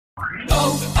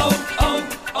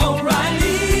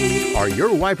O'Reilly. Are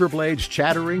your wiper blades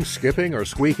chattering, skipping, or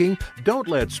squeaking? Don't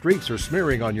let streaks or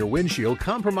smearing on your windshield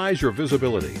compromise your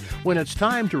visibility. When it's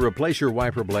time to replace your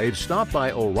wiper blades, stop by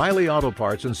O'Reilly Auto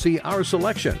Parts and see our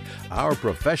selection. Our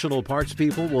professional parts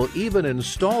people will even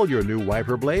install your new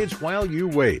wiper blades while you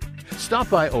wait. Stop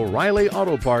by O'Reilly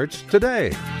Auto Parts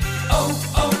today.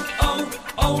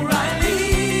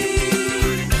 O'Reilly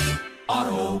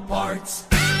Auto Parts.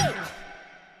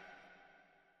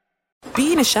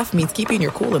 Being a chef means keeping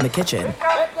your cool in the kitchen.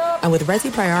 And with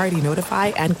Resi Priority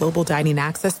Notify and Global Dining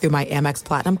Access through my Amex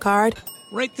Platinum card,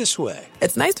 Right this way.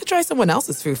 it's nice to try someone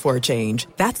else's food for a change.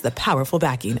 That's the powerful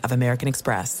backing of American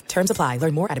Express. Terms apply.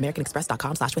 Learn more at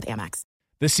americanexpress.com/withAmex.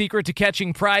 The secret to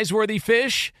catching prize-worthy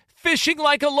fish? Fishing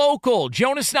like a local.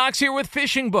 Jonas Knox here with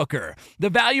Fishing Booker.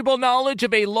 The valuable knowledge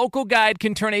of a local guide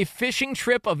can turn a fishing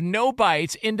trip of no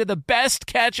bites into the best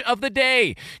catch of the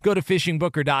day. Go to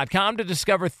fishingbooker.com to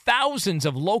discover thousands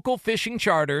of local fishing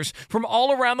charters from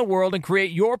all around the world and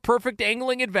create your perfect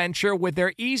angling adventure with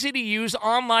their easy-to-use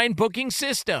online booking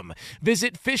system.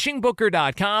 Visit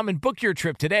fishingbooker.com and book your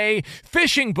trip today.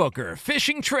 Fishing Booker.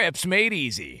 Fishing trips made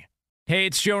easy. Hey,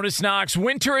 it's Jonas Knox.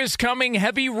 Winter is coming.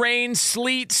 Heavy rain,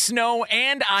 sleet, snow,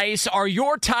 and ice. Are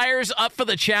your tires up for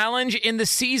the challenge? In the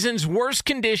season's worst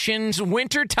conditions,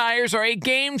 winter tires are a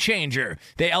game changer.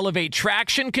 They elevate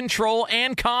traction, control,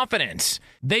 and confidence.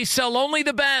 They sell only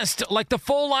the best, like the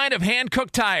full line of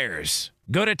hand-cooked tires.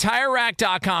 Go to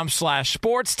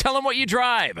TireRack.com/sports. Tell them what you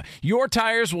drive. Your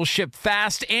tires will ship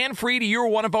fast and free to your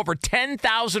one of over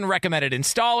 10,000 recommended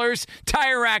installers.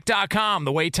 TireRack.com,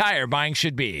 the way tire buying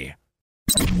should be.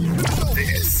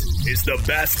 This is the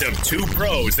best of two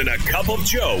pros and a cup of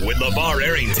Joe with LeVar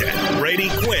Arrington, Brady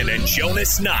Quinn, and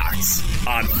Jonas Knox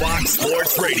on Fox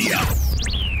Sports Radio.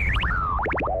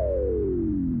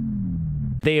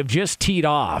 They have just teed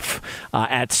off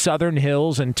at Southern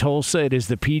Hills in Tulsa. It is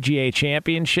the PGA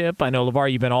Championship. I know,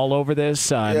 LeVar, you've been all over this.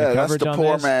 Yeah, that's the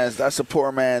poor man's. That's the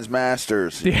poor man's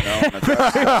Masters. You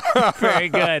know? Very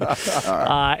good.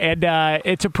 And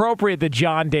it's appropriate that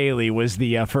John Daly was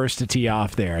the first to tee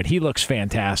off there, and he looks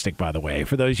fantastic, by the way.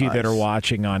 For those of you that are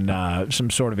watching on some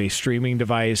sort of a streaming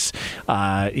device,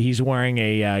 he's wearing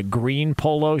a green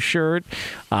polo shirt,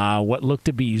 what looked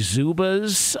to be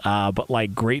Zubaz, but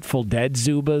like Grateful Dead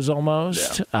Zubaz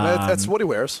almost. Yeah. That's what he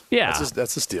wears. Yeah.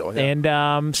 That's his deal. Yeah. And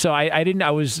so I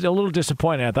was a little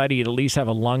disappointed. I thought he'd at least have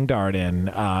a lung dart in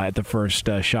at the first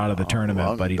shot of the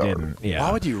tournament, but he didn't. Yeah.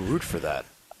 Why would you root for that?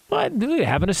 Well,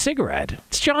 having a cigarette.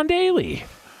 It's John Daly.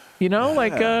 You know, why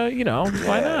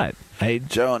not? Hey,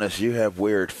 Jonas, you have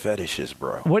weird fetishes,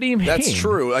 bro. What do you mean? That's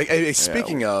true.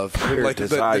 Speaking of, like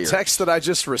the text that I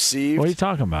just received. What are you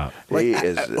talking about?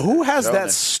 Who has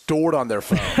that stored on their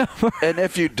phone? And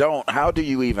if you don't, how do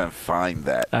you even find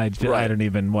that? I don't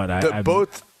even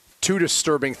both two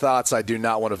disturbing thoughts I do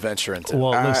not want to venture into.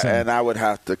 Well, listen, and I would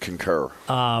have to concur.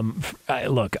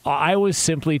 Look, I was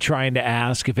simply trying to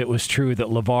ask if it was true that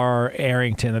LeVar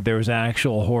Arrington, that there was an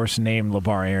actual horse named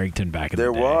LeVar Arrington back in the day.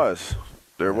 There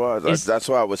was. That's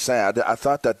what I was saying. I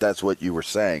thought that's what you were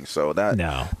saying. So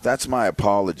that's my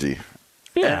apology.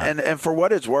 Yeah. And for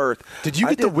what it's worth, did you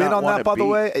get the win on that, by the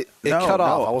way? It cut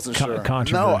off. I wasn't sure.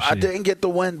 No, I didn't get the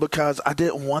win because I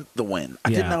didn't want the win.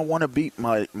 I did not want to beat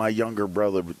my younger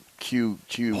brother, Q.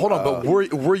 Hold on, but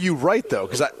were you right, though?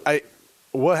 Because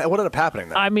what ended up happening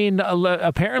there? I mean,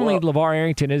 apparently LeVar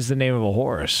Arrington is the name of a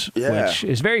horse, which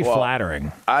is very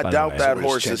flattering. I doubt that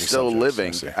horse is still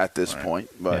living at this point.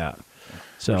 But yeah.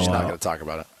 So we're just not going to talk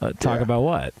about it. Talk about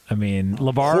what? I mean,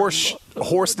 LeVar...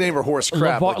 Horse name or horse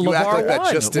crap? LeVar act like won.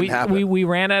 That just didn't happen. We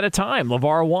ran out of time.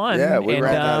 LeVar won. Yeah, we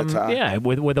ran out of time. Yeah,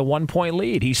 with a 1-point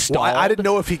lead. He stalled. Well, I didn't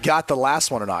know if he got the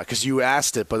last one or not because you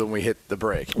asked it, but then we hit the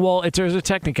break. Well, there's a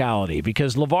technicality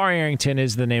because LeVar Arrington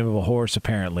is the name of a horse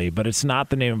apparently, but it's not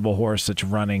the name of a horse that's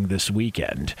running this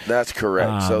weekend. That's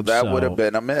correct. So that would have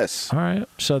been a miss. All right.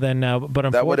 So then, but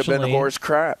unfortunately, that would have been horse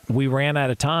crap. We ran out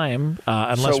of time.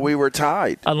 So we were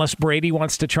tied. Unless Brady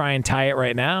wants to try and tie it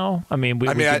right now. I mean, we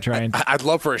could try and. I'd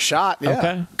love for a shot. Yeah.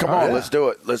 Okay. Come on, let's do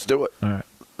it. All right.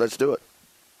 Let's do it.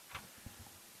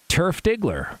 Turf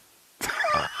Diggler.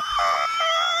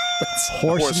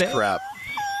 Horse crap.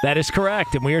 That is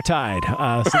correct, and we are tied.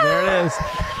 So there it is.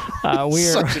 We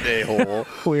are such an a-hole.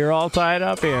 We are all tied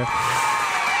up here.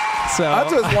 So I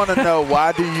just want to know,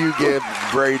 why do you give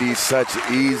Brady such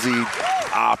easy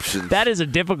options? That is a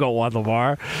difficult one,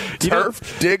 LeVar. Turf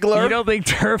Diggler? You don't think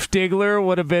Turf Diggler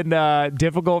would have been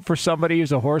difficult for somebody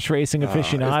who's a horse racing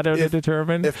aficionado to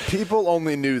determine? If people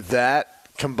only knew that,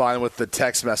 combined with the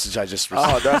text message I just received.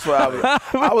 Oh, that's what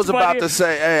I was about to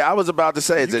say. Hey, I was about to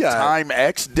say, is it Time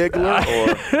X Diggler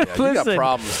or you got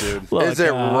problems, dude? Look, is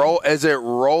it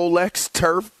Rolex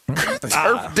Turf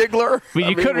Diggler? I mean,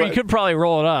 you could probably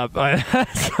roll it up.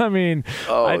 I mean,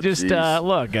 just showing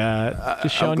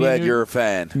I'm glad you you're a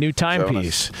fan. New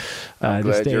timepiece. I'm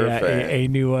glad you're a fan. A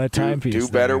new timepiece. Do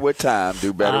better with time.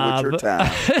 Do better with your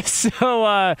time.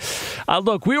 So,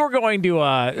 look, we were going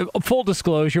to full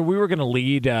disclosure. We were going to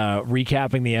lead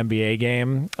recapping the NBA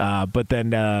game, but then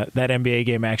that NBA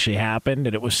game actually happened,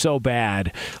 and it was so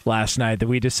bad last night that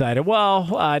we decided,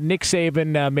 Nick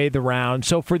Saban made the round.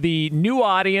 So for the new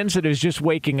audience that is just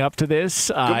waking up to this,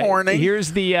 good morning.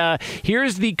 Here's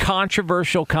the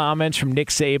controversial comments from Nick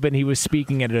Saban. He was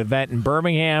speaking at an event in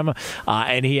Birmingham,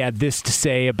 and he had this to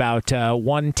say about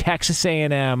one Texas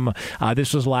A&M.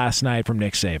 This was last night from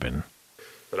Nick Saban.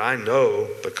 But I know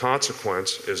the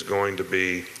consequence is going to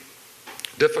be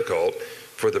difficult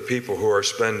for the people who are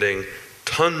spending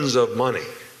tons of money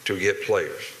to get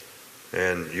players.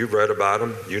 And you've read about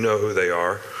them. You know who they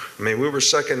are. I mean, we were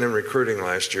second in recruiting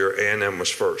last year. A&M was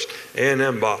first.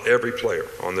 A&M bought every player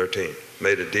on their team,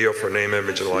 made a deal for name,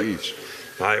 image, and likeness.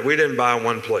 All right, we didn't buy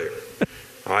one player.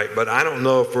 All right, but I don't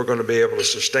know if we're going to be able to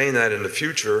sustain that in the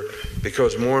future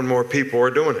because more and more people are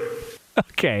doing it.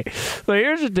 Okay, so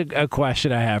here's a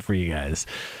question I have for you guys.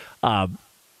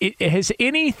 Has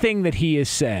anything that he has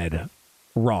said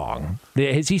wrong?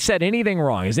 Has he said anything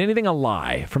wrong? Is anything a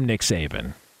lie from Nick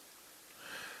Saban?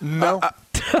 No.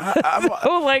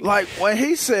 Like when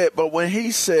he said what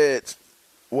he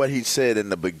said in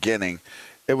the beginning,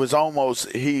 it was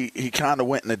almost he kind of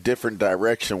went in a different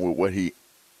direction with what he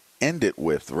ended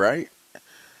with, right?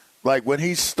 Like when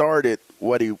he started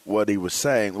what he was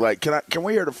saying. Like can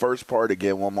we hear the first part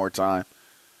again one more time?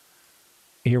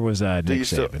 Here was Nick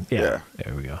Saban. Yeah,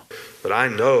 there we go. But I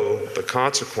know the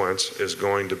consequence is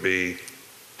going to be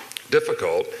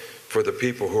difficult for the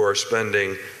people who are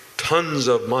spending tons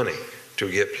of money to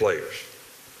get players.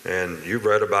 And you've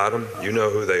read about them. You know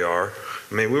who they are.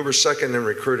 I mean, we were second in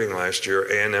recruiting last year.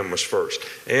 A&M was first.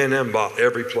 A&M bought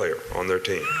every player on their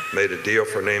team, made a deal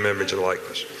for name, image, and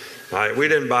likeness. All right, we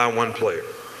didn't buy one player.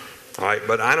 All right,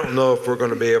 but I don't know if we're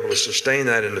going to be able to sustain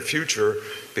that in the future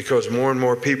because more and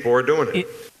more people are doing it.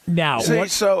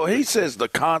 So he says the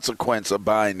consequence of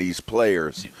buying these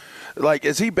players. Like,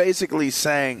 is he basically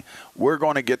saying we're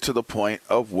going to get to the point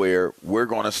of where we're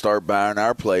going to start buying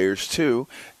our players too,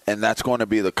 and that's going to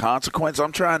be the consequence?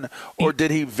 Or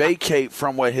did he vacate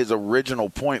from what his original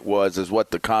point was as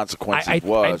what the consequences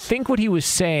was? I think what he was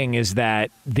saying is that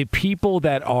the people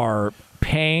that are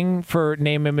paying for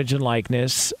name, image, and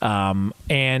likeness,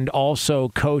 and also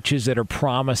coaches that are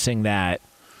promising that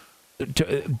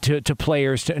to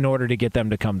players in order to get them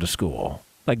to come to school.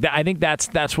 Like I think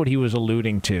that's what he was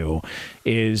alluding to,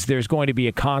 is there's going to be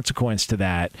a consequence to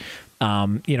that.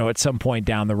 At some point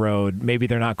down the road, maybe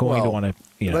they're not going to want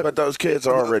to. But those kids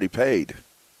are already paid.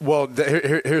 Well,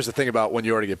 here's the thing about when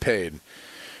you already get paid,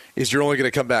 is you're only going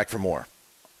to come back for more.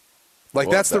 Like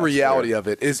that's the reality of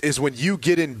it. Is when you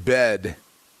get in bed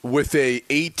with a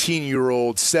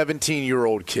 18-year-old,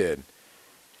 17-year-old kid,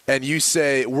 and you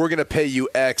say we're going to pay you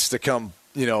X to come.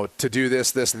 To do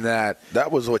this, and that.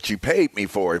 That was what you paid me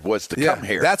for, was to come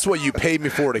here. That's what you paid me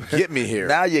for to get me here.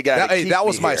 Now you got to keep me that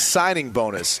was here. my signing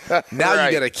bonus. Now Right.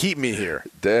 you got to keep me here.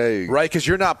 Dang. Right? Because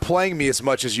you're not playing me as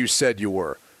much as you said you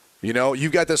were.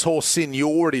 You've got this whole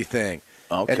seniority thing.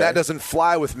 Okay. And that doesn't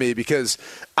fly with me because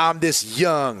I'm this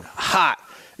young, hot,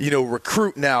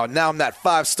 recruit now. Now I'm that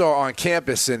 5-star on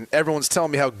campus, and everyone's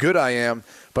telling me how good I am,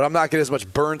 but I'm not getting as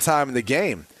much burn time in the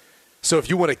game. So if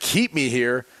you want to keep me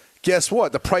here, guess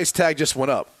what? The price tag just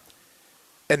went up.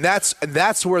 And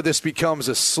that's where this becomes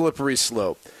a slippery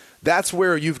slope. That's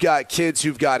where you've got kids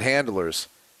who've got handlers,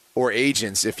 or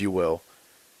agents, if you will,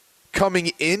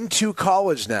 coming into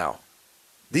college now.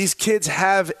 These kids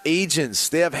have agents.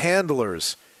 They have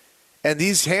handlers. And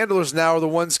these handlers now are the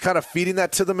ones kind of feeding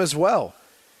that to them as well.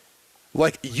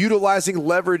 Like utilizing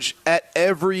leverage at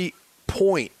every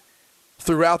point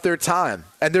throughout their time.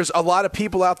 And there's a lot of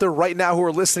people out there right now who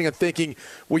are listening and thinking,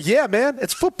 well, yeah, man,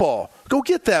 it's football. Go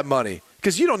get that money.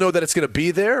 Because you don't know that it's going to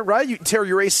be there, right? You tear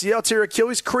your ACL, tear your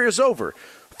Achilles, career's over.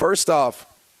 First off,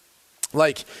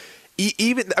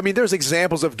 there's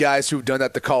examples of guys who've done that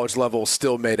at the college level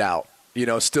still made out,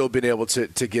 still been able to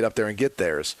get up there and get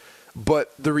theirs.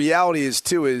 But the reality is,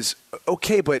 too,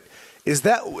 okay, but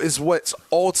is what's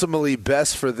ultimately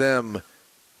best for them,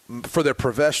 for their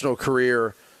professional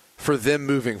career, for them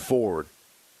moving forward?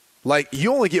 Like,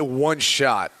 you only get one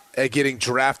shot at getting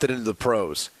drafted into the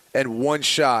pros and one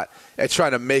shot at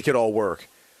trying to make it all work.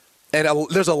 And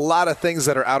there's a lot of things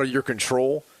that are out of your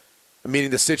control,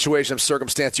 meaning the situation of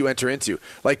circumstance you enter into.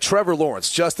 Like Trevor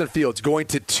Lawrence, Justin Fields going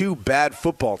to 2 bad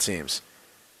football teams.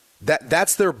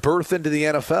 That's their birth into the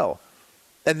NFL.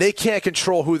 And they can't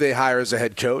control who they hire as a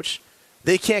head coach.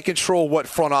 They can't control what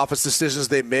front office decisions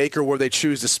they make or where they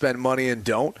choose to spend money and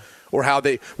don't, or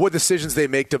what decisions they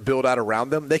make to build out around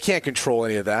them. They can't control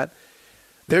any of that.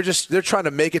 They're trying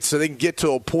to make it so they can get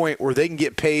to a point where they can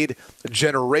get paid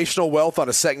generational wealth on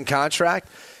a second contract,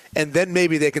 and then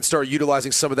maybe they can start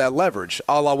utilizing some of that leverage,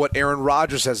 a la what Aaron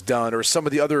Rodgers has done or some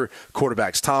of the other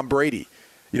quarterbacks, Tom Brady.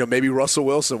 Maybe Russell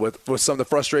Wilson with some of the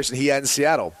frustration he had in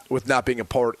Seattle with not being a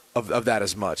part of that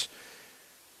as much.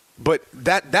 But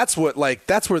that's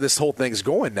where this whole thing's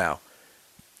going now.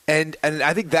 And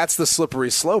I think that's the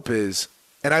slippery slope is,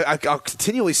 and I'll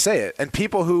continually say it, and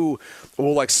people who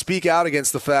will speak out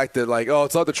against the fact that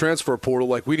it's not the transfer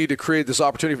portal, we need to create this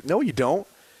opportunity. No, you don't.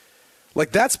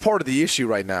 That's part of the issue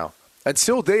right now.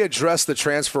 Until they address the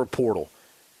transfer portal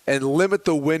and limit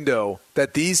the window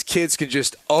that these kids can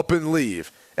just up and leave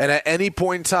and at any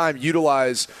point in time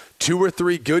utilize 2 or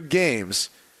 3 good games,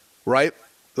 right?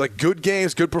 Good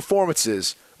games, good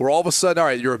performances, where all of a sudden, all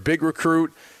right, you're a big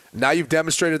recruit. Now you've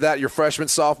demonstrated that your freshman,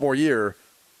 sophomore year.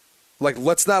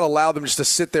 Let's not allow them just to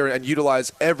sit there and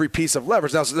utilize every piece of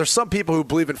leverage. Now, there's some people who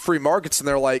believe in free markets, and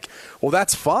they're like, well,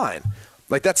 that's fine.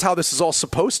 That's how this is all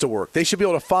supposed to work. They should be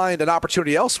able to find an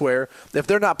opportunity elsewhere if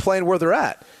they're not playing where they're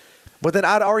at. But then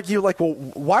I'd argue, well,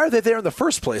 why are they there in the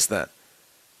first place then?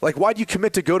 Why do you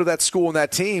commit to go to that school and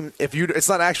that team if it's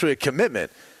not actually a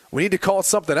commitment? We need to call it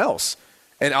something else.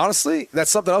 And honestly, that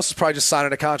something else is probably just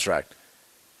signing a contract.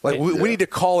 We need to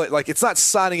call it, it's not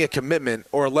signing a commitment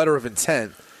or a letter of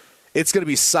intent. It's going to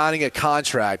be signing a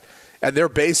contract, and they're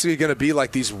basically going to be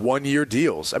these 1-year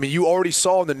deals. I mean, you already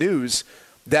saw in the news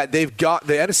that the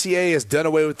NCAA has done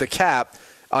away with the cap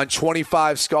on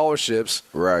 25 scholarships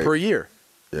per year.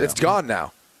 Yeah. It's gone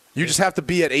now. You just have to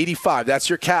be at 85. That's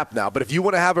your cap now. But if you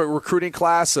want to have a recruiting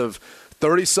class of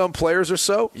 30-some players or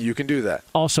so, you can do that.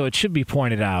 Also, it should be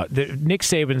pointed out that Nick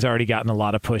Saban's already gotten a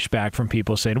lot of pushback from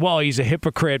people saying, well, he's a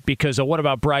hypocrite because what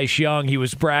about Bryce Young? He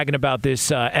was bragging about this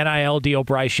NIL deal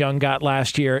Bryce Young got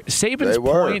last year. Saban's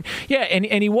point, yeah,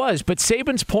 and he was, but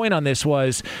Saban's point on this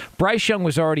was Bryce Young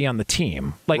was already on the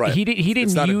team. Right. He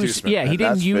didn't use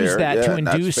that to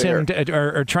induce him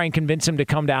or try and convince him to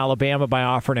come to Alabama by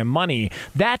offering him money.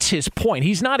 That's his point.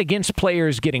 He's not against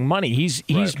players getting money. He's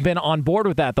been on board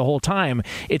with that the whole time.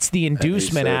 It's the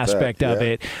inducement aspect of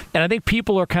it. And I think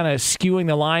people are kind of skewing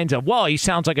the lines of, well, he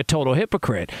sounds like a total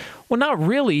hypocrite. Well, not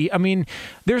really. I mean,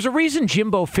 there's a reason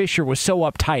Jimbo Fisher was so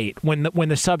uptight when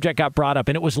the subject got brought up,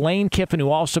 and it was Lane Kiffin who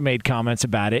also made comments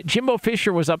about it. Jimbo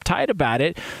Fisher was uptight about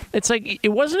it. It's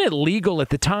it wasn't illegal at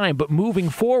the time, but moving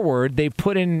forward, they've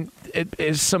put in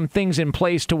some things in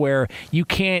place to where you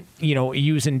can't,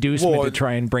 use inducement to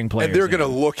try and bring players. And they're going to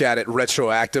look at it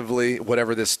retroactively,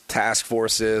 whatever this task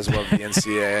force is, whatever the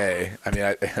NCAA. I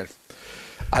mean,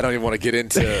 I don't even want to get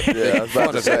into I was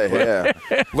about to say,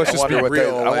 Let's just be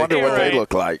real. I wonder what they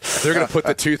look like. They're going to put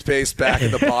the toothpaste back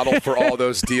in the bottle for all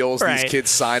those deals these kids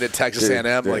signed at Texas A&M.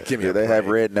 Give me a break. They have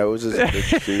red noses and big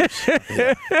shoes.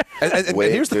 And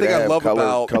here's the thing I love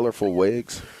about colorful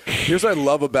wigs. Here's what I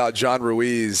love about John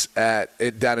Ruiz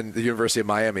down in the University of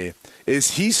Miami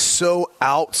is he's so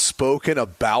outspoken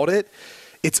about it.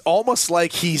 It's almost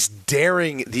like he's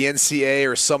daring the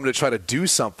NCAA or someone to try to do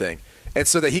something. And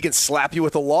so that he can slap you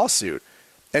with a lawsuit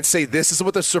and say, this is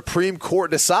what the Supreme Court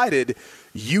decided.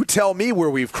 You tell me where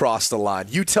we've crossed the line.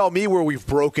 You tell me where we've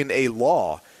broken a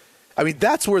law. I mean,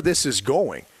 that's where this is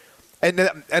going. And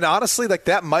honestly,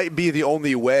 that might be the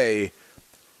only way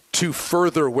to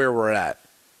further where we're at.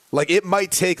 It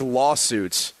might take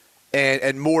lawsuits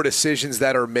and more decisions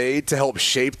that are made to help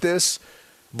shape this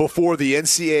before the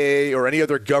NCAA or any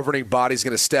other governing body is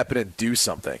going to step in and do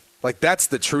something. That's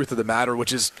the truth of the matter,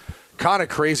 which is kind of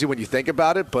crazy when you think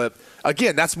about it, but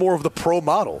again, that's more of the pro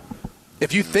model.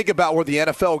 If you think about where the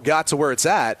NFL got to where it's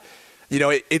at,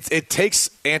 it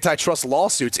takes antitrust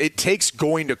lawsuits. It takes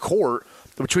going to court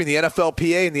between the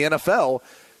NFLPA and the NFL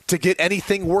to get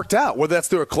anything worked out, whether that's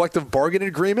through a collective bargaining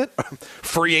agreement,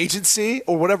 free agency,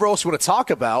 or whatever else you want to talk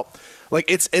about.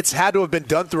 It's had to have been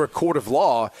done through a court of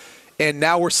law, and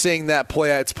now we're seeing that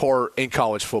play out its part in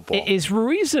college football. Is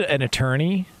Ruiz an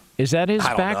attorney? Is that his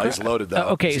background? I don't know. He's loaded, though.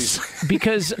 Okay,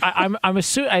 because I'm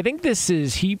assuming. I think this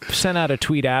is. He sent out a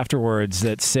tweet afterwards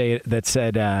that said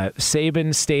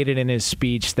Saban stated in his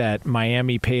speech that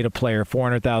Miami paid a player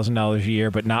 $400,000 a year,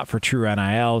 but not for true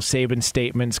NIL. Saban's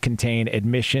statements contain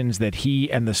admissions that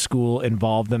he and the school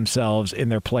involved themselves in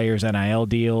their players' NIL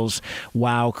deals.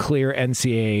 Wow, clear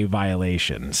NCAA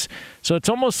violations. So it's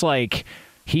almost like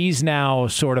he's now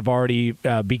sort of already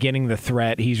beginning the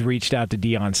threat. He's reached out to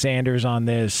Deion Sanders on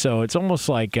this, so it's almost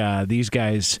like these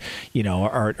guys,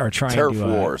 are trying turf to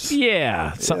wars.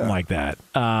 Something like that.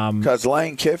 Because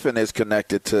Lane Kiffin is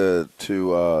connected to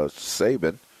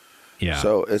Saban. Yeah.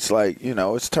 So it's like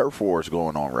it's turf wars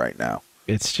going on right now.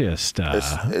 It's just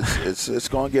it's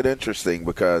going to get interesting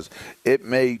because it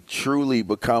may truly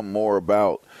become more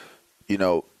about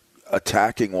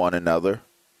attacking one another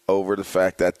over the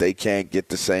fact that they can't get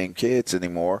the same kids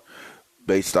anymore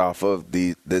based off of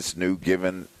this new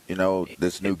given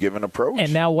approach.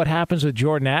 And now what happens with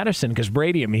Jordan Addison? Because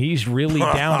Brady, he's really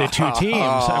down to two teams.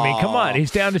 Come on,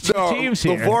 he's down to two teams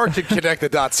here. LeVar can connect the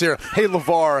dots here. Hey,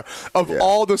 LeVar, of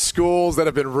all the schools that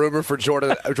have been rumored for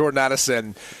Jordan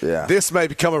Addison, this may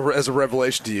become as a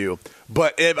revelation to you.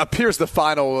 But it appears the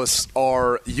finalists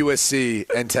are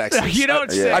USC and Texas. You don't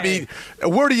say.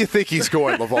 Where do you think he's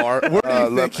going, LeVar? Where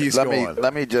do you think he's going?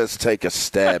 Let me just take a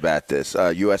stab at this.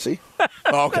 USC?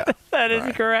 Okay. That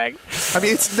is correct.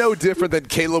 It's no different than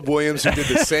Caleb Williams, who did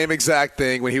the same exact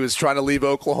thing when he was trying to leave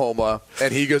Oklahoma.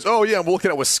 And he goes, oh, yeah, I'm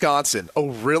looking at Wisconsin.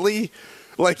 Oh, really?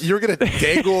 Like, you're going to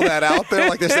dangle that out there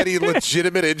like there's any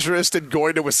legitimate interest in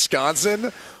going to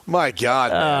Wisconsin? My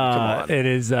God, man. Come on. It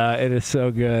is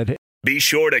so good. Be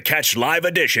sure to catch live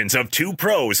editions of Two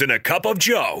Pros and a Cup of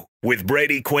Joe with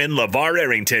Brady Quinn, LeVar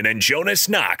Arrington, and Jonas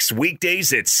Knox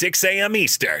weekdays at 6 a.m.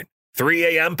 Eastern,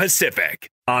 3 a.m. Pacific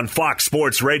on Fox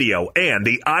Sports Radio and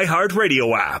the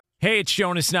iHeartRadio app. Hey, it's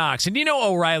Jonas Knox, and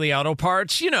O'Reilly Auto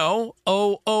Parts,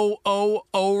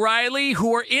 O'Reilly,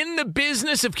 who are in the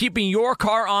business of keeping your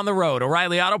car on the road.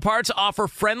 O'Reilly Auto Parts offer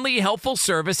friendly, helpful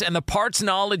service and the parts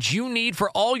knowledge you need for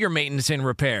all your maintenance and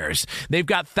repairs. They've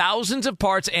got thousands of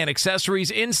parts and accessories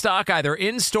in stock, either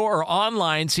in-store or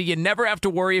online, so you never have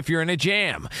to worry if you're in a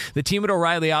jam. The team at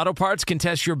O'Reilly Auto Parts can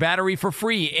test your battery for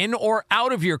free, in or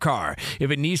out of your car.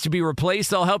 If it needs to be replaced,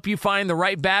 they'll help you find the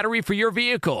right battery for your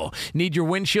vehicle. Need your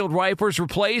windshield wipers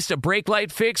replaced, a brake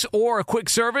light fix, or a quick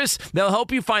service? They'll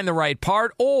help you find the right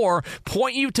part or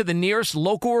point you to the nearest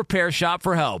local repair shop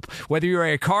for help. Whether you're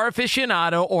a car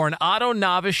aficionado or an auto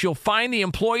novice, you'll find the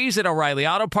employees at O'Reilly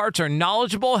Auto Parts are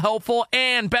knowledgeable, helpful,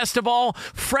 and best of all,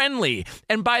 friendly.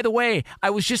 And by the way, I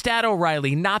was just at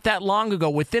O'Reilly not that long ago,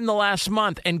 within the last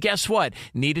month, and guess what?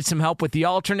 Needed some help with the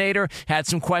alternator, had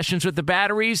some questions with the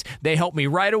batteries. They helped me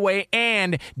right away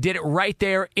and did it right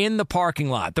there in the parking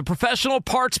lot. The professional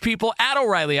parts people at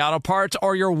O'Reilly Auto Parts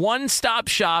are your one-stop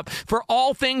shop for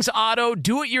all things auto,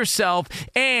 do-it-yourself,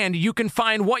 and you can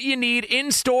find what you need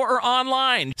in-store or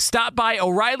online. Stop by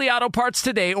O'Reilly Auto Parts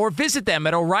today or visit them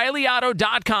at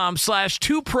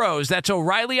O'ReillyAuto.com/2pros. That's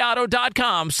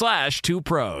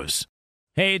O'ReillyAuto.com/2pros.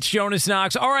 Hey, it's Jonas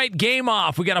Knox. All right, game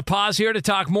off. We got to pause here to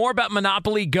talk more about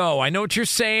Monopoly Go. I know what you're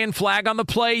saying, flag on the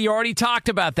play. You already talked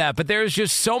about that, but there's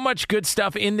just so much good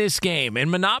stuff in this game. In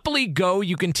Monopoly Go,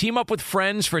 you can team up with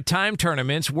friends for time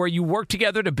tournaments where you work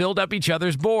together to build up each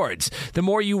other's boards. The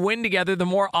more you win together, the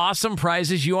more awesome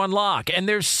prizes you unlock. And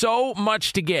there's so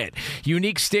much to get.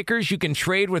 Unique stickers you can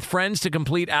trade with friends to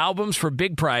complete albums for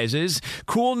big prizes.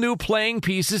 Cool new playing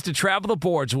pieces to travel the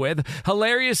boards with.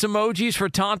 Hilarious emojis for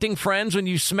taunting friends when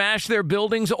you smash their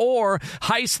buildings or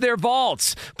heist their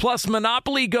vaults. Plus,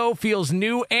 Monopoly Go feels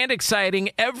new and exciting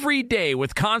every day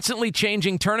with constantly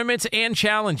changing tournaments and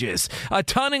challenges. A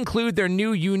ton include their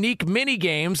new unique mini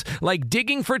games like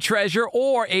digging for treasure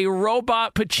or a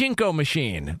robot pachinko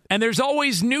machine. And there's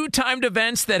always new timed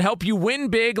events that help you win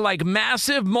big, like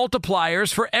massive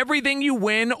multipliers for everything you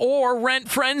win or rent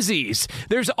frenzies.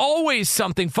 There's always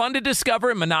something fun to discover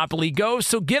in Monopoly Go,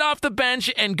 so get off the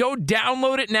bench and go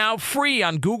download it now free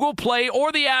on Google Play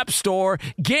or the App Store.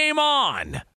 Game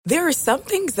on! There are some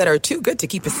things that are too good to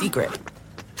keep a secret.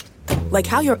 Like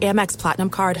how your Amex Platinum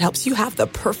card helps you have the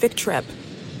perfect trip.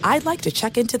 I'd like to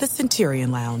check into the Centurion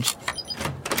Lounge.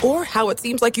 Or how it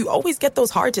seems like you always get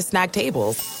those hard-to-snag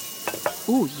tables.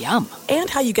 Ooh, yum. And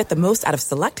how you get the most out of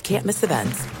select can't-miss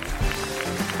events.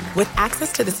 With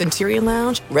access to the Centurion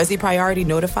Lounge, Resi Priority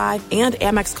Notified, and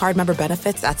Amex card member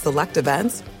benefits at select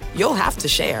events, you'll have to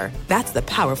share. That's the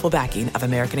powerful backing of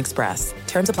American Express.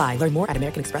 Terms apply. Learn more at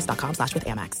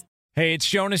americanexpress.com/withAmex. Hey, it's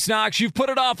Jonas Knox. You've put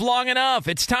it off long enough.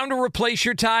 It's time to replace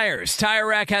your tires. Tire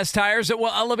Rack has tires that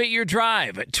will elevate your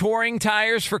drive. Touring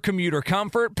tires for commuter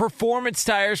comfort, performance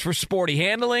tires for sporty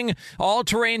handling,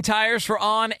 all-terrain tires for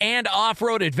on- and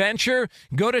off-road adventure.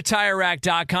 Go to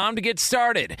TireRack.com to get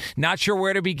started. Not sure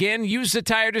where to begin? Use the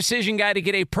Tire Decision Guide to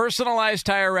get a personalized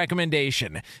tire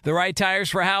recommendation. The right tires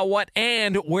for how, what,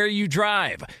 and where you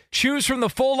drive. Choose from the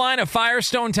full line of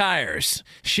Firestone tires.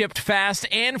 Shipped fast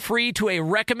and free to a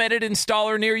recommended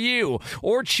installer near you,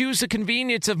 or choose the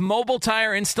convenience of mobile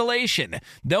tire installation.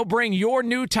 They'll bring your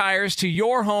new tires to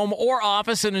your home or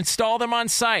office and install them on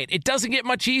site. It doesn't get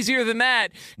much easier than that.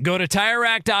 Go to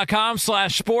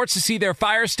TireRack.com/sports to see their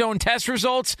Firestone test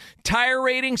results, tire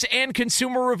ratings, and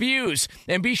consumer reviews.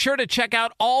 And be sure to check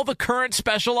out all the current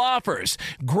special offers.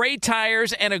 Great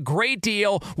tires and a great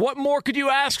deal. What more could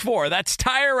you ask for? That's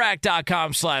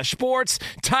TireRack.com/sports.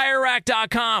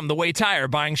 TireRack.com, the way tire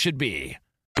buying should be.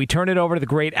 We turn it over to the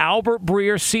great Albert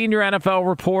Breer, senior NFL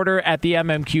reporter at the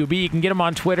MMQB. You can get him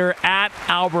on Twitter at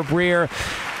Albert Breer.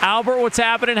 Albert, what's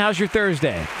happening? How's your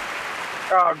Thursday?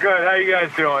 Oh, good. How you guys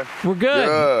doing? We're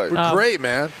good. We're great,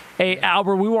 man. Hey,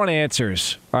 Albert, we want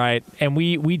answers, all right? And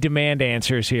we demand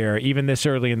answers here, even this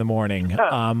early in the morning.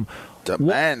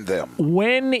 Demand them.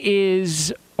 When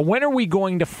are we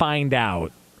going to find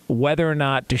out whether or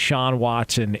not Deshaun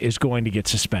Watson is going to get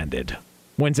suspended?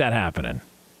 When's that happening?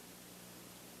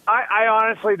 I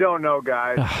honestly don't know,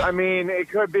 guys. I mean, it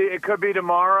could be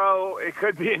tomorrow. It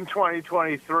could be in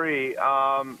 2023.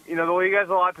 The league has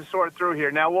a lot to sort through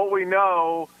here. Now, what we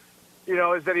know,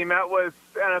 is that he met with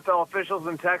NFL officials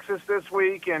in Texas this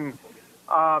week, and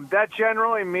that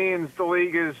generally means the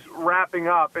league is wrapping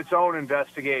up its own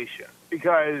investigation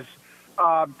because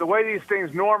the way these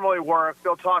things normally work,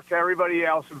 they'll talk to everybody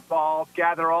else involved,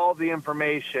 gather all the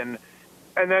information,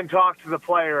 and then talk to the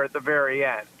player at the very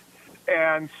end.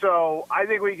 And so I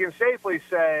think we can safely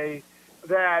say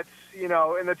that, in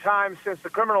the time since the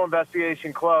criminal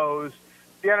investigation closed,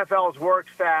 the NFL has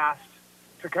worked fast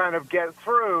to kind of get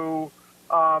through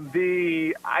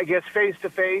the,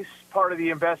 face-to-face part of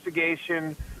the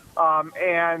investigation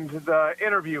and the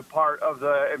interview part of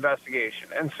the investigation.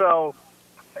 And so,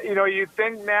 you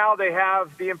think now they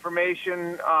have the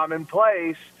information in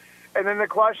place. And then the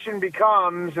question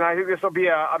becomes, and I think this will be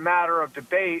a matter of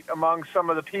debate among some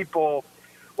of the people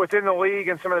within the league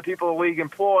and some of the people the league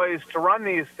employs to run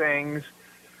these things,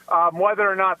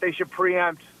 whether or not they should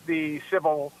preempt the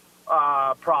civil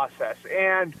process.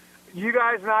 And you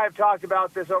guys and I have talked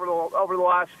about this over the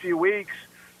last few weeks.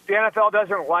 The NFL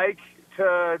doesn't like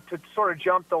to sort of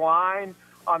jump the line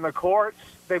on the courts.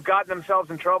 They've gotten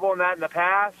themselves in trouble in that in the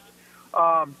past.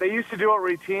 They used to do it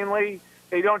routinely.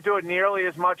 They don't do it nearly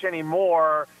as much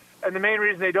anymore. And the main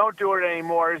reason they don't do it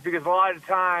anymore is because a lot of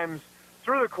times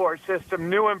through the court system,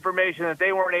 new information that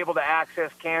they weren't able to access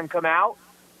can come out.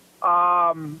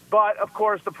 But, of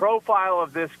course, the profile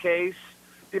of this case,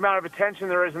 the amount of attention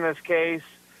there is in this case,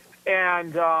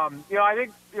 and, I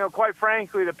think, quite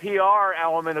frankly, the PR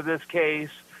element of this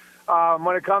case,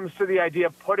 when it comes to the idea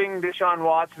of putting Deshaun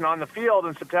Watson on the field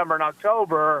in September and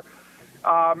October,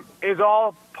 is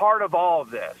all part of all of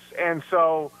this. And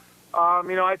so,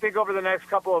 I think over the next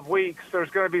couple of weeks, there's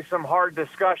going to be some hard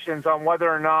discussions on whether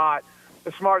or not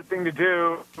the smart thing to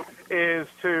do is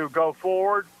to go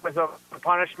forward with a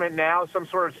punishment now, some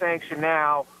sort of sanction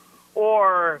now,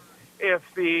 or if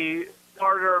the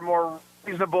smarter, more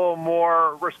reasonable,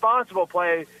 more responsible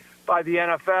play by the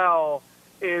NFL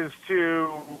is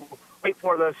to wait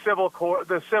for the civil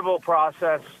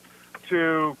process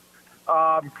to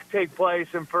take place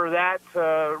and for that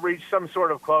to reach some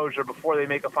sort of closure before they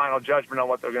make a final judgment on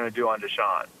what they're going to do on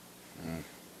Deshaun.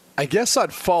 I guess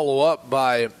I'd follow up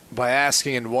by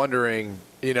asking and wondering,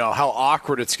 how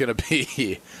awkward it's going to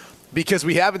be because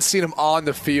we haven't seen him on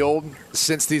the field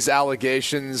since these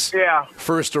allegations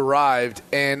first arrived.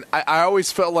 And I always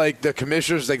felt like the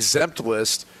commissioner's exempt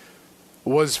list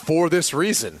was for this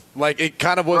reason. Like it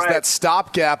kind of was that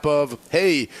stopgap of,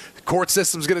 hey, the court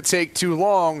system's going to take too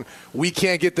long. We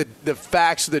can't get the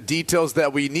facts or the details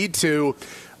that we need to.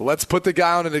 Let's put the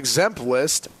guy on an exempt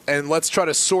list and let's try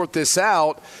to sort this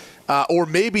out. Or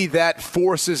maybe that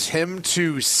forces him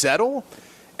to settle.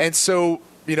 And so,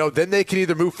 then they can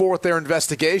either move forward with their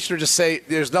investigation or just say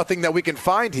there's nothing that we can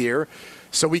find here,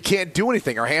 so we can't do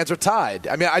anything. Our hands are tied.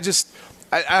 I mean,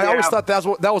 I always thought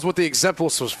that was what the exempt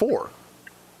list was for.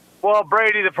 Well,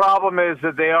 Brady, the problem is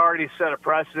that they already set a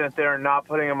precedent there in not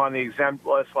putting him on the exempt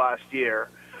list last year.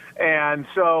 And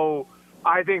so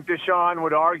I think Deshaun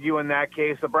would argue in that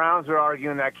case, the Browns would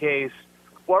argue in that case,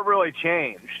 what really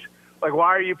changed? Like,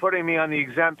 why are you putting me on the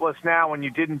exempt list now when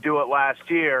you didn't do it last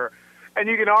year? And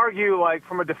you can argue, like,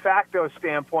 from a de facto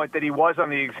standpoint that he was on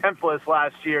the exempt list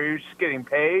last year. He was just getting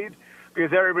paid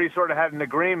because everybody sort of had an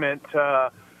agreement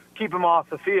to keep him off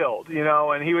the field,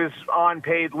 and he was on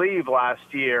paid leave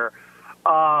last year.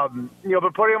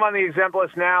 But putting him on the exempt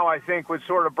list now, I think, would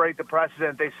sort of break the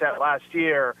precedent they set last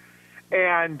year.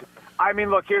 And, I mean,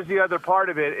 look, here's the other part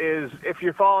of it is if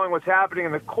you're following what's happening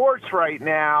in the courts right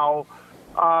now,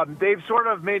 they've sort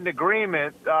of made an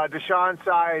agreement, Deshaun's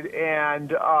side and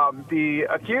the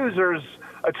accuser's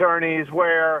attorneys,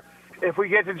 where if we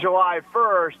get to July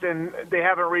 1st and they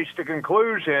haven't reached a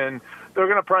conclusion, they're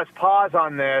going to press pause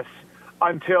on this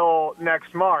until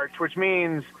next March, which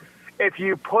means if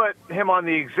you put him on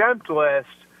the exempt list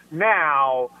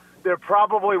now, there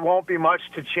probably won't be much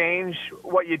to change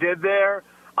what you did there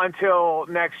until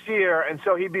next year, and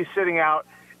so he'd be sitting out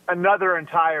another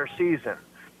entire season.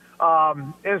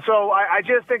 And so I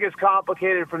just think it's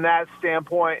complicated from that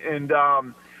standpoint. And,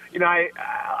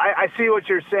 I see what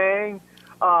you're saying,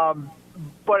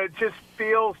 but it just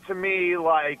feels to me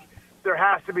like there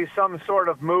has to be some sort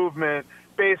of movement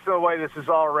based on the way this has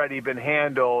already been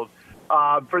handled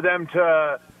for them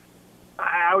to,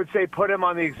 I would say, put him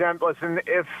on the exempt list. And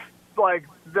if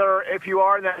you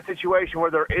are in that situation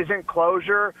where there isn't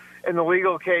closure in the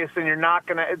legal case, then you're not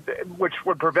going to, which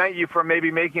would prevent you from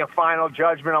maybe making a final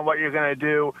judgment on what you're going to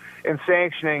do in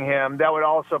sanctioning him, that would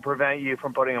also prevent you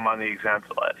from putting him on the exempt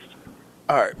list.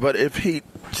 All right, but if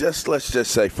let's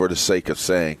just say, for the sake of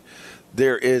saying,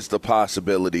 there is the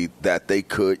possibility that they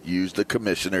could use the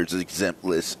commissioner's exempt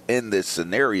list in this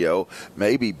scenario,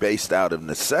 maybe based out of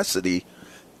necessity.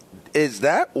 Is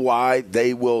that why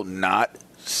they will not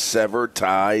sever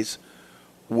ties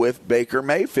with Baker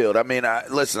Mayfield? I mean,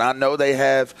 I know they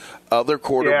have other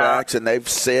quarterbacks, and they've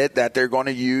said that they're going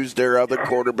to use their other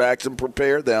quarterbacks and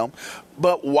prepare them.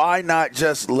 But why not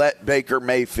just let Baker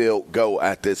Mayfield go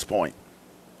at this point?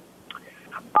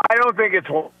 I don't think it's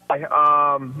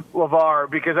LeVar,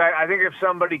 because I think if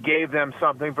somebody gave them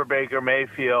something for Baker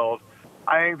Mayfield,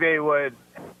 I think they would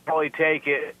probably take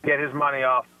it, get his money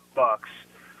off Bucks.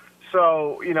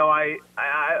 So,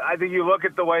 I think you look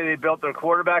at the way they built their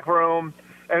quarterback room,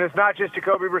 and it's not just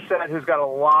Jacoby Brissett, who's got a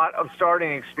lot of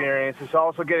starting experience. It's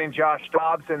also getting Josh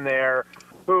Dobbs in there,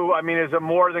 who, is a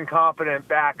more than competent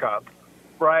backup,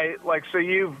 right? Like, so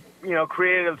you've,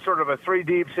 created sort of a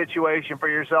three-deep situation for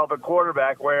yourself at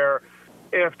quarterback where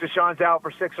if Deshaun's out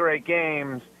for 6 or 8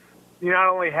 games, you not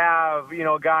only have,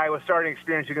 a guy with starting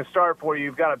experience who can start for you,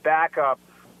 you've got a backup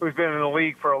who's been in the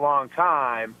league for a long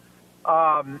time.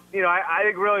 I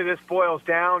think really this boils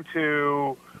down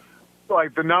to,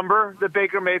 like, the number that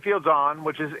Baker Mayfield's on,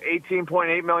 which is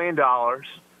 $18.8 million,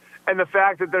 and the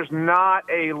fact that there's not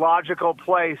a logical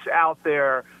place out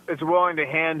there that's willing to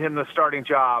hand him the starting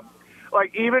job.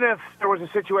 Like, even if there was a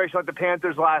situation like the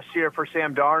Panthers last year for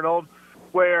Sam Darnold,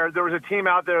 where there was a team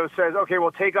out there that says, okay,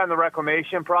 we'll take on the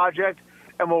reclamation project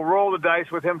and we'll roll the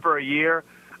dice with him for a year,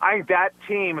 I think that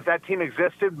team, if that team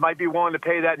existed, might be willing to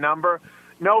pay that number.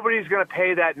 Nobody's going to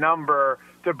pay that number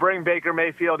to bring Baker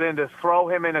Mayfield in to throw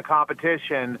him in a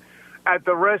competition at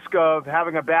the risk of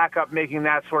having a backup making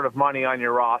that sort of money on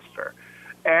your roster.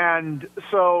 And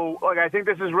so, I think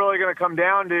this is really going to come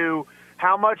down to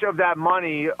how much of that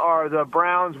money are the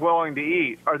Browns willing to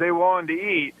eat? Are they willing to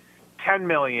eat $10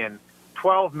 million,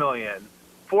 $12 million,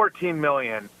 $14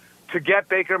 million to get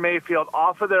Baker Mayfield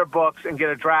off of their books and get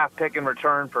a draft pick in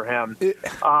return for him?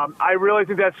 I really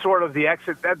think that's sort of the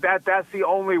exit. That's the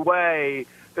only way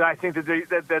that I think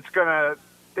that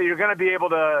you're gonna be able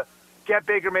to get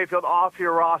Baker Mayfield off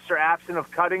your roster, absent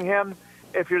of cutting him,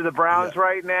 if you're the Browns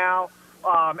right now.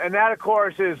 And that, of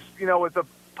course, is with the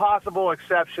possible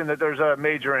exception that there's a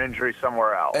major injury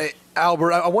somewhere else. Hey,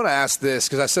 Albert, I want to ask this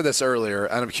because I said this earlier,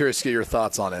 and I'm curious to get your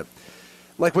thoughts on it.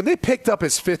 Like, when they picked up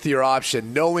his fifth-year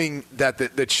option, knowing that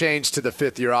the change to the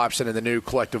fifth-year option in the new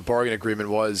collective bargaining agreement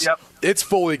was it's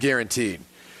fully guaranteed.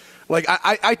 Like,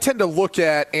 I tend to look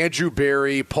at Andrew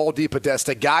Berry, Paul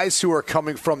DePodesta, guys who are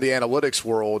coming from the analytics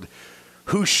world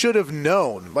who should have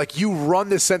known. Like, you run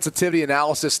this sensitivity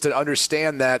analysis to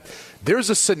understand that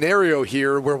there's a scenario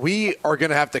here where we are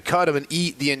going to have to cut him and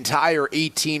eat the entire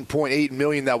 $18.8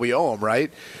 million that we owe him,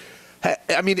 right?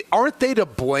 I mean, aren't they to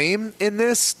blame in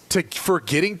this for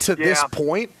getting to this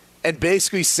point and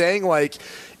basically saying, like,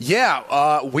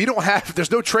 we don't have –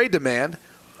 there's no trade demand,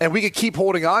 and we could keep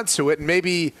holding on to it, and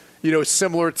maybe,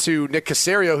 similar to Nick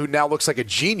Caserio, who now looks like a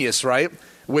genius, right,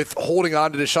 with holding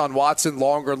on to Deshaun Watson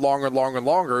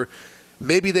longer.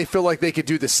 Maybe they feel like they could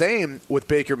do the same with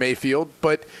Baker Mayfield,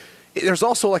 but there's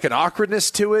also like an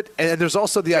awkwardness to it, and there's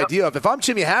also the idea of, if I'm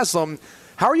Jimmy Haslam,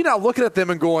 how are you not looking at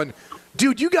them and going –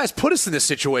 dude, you guys put us in this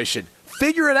situation.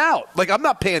 Figure it out. Like, I'm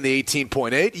not paying the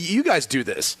 18.8. You guys do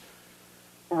this.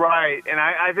 Right, and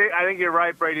I think you're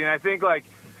right, Brady. And I think, like,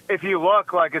 if you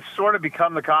look, like, it's sort of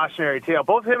become the cautionary tale.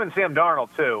 Both him and Sam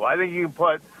Darnold, too. I think you can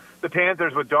put the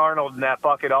Panthers with Darnold in that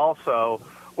bucket also,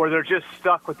 where they're just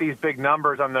stuck with these big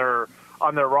numbers on their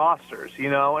rosters, you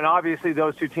know. And obviously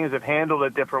those two teams have handled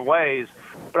it different ways.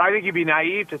 But I think you'd be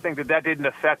naive to think that didn't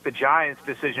affect the Giants'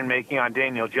 decision-making on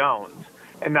Daniel Jones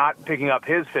and not picking up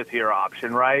his fifth-year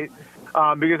option, right?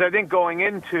 Because I think going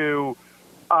into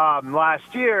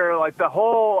last year, like the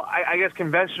whole, I guess,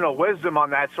 conventional wisdom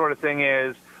on that sort of thing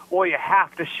is, well, you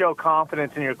have to show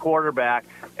confidence in your quarterback.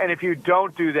 And if you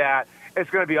don't do that, it's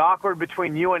going to be awkward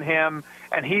between you and him,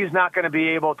 and he's not going to be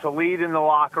able to lead in the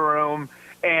locker room,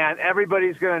 and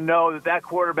everybody's going to know that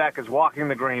quarterback is walking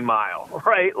the green mile,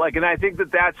 right? Like, and I think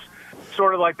that's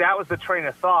sort of like that was the train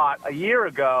of thought a year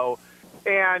ago.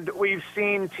 And we've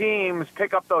seen teams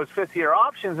pick up those fifth-year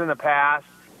options in the past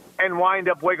and wind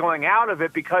up wiggling out of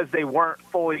it because they weren't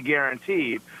fully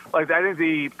guaranteed. Like, I think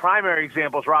the primary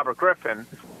example is Robert Griffin,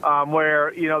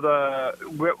 where, you know,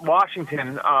 the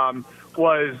Washington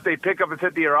they pick up a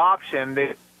fifth-year option,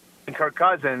 and Kirk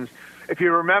Cousins. If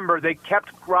you remember, they kept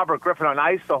Robert Griffin on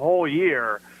ice the whole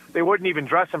year. They wouldn't even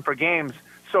dress him for games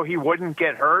so he wouldn't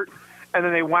get hurt, and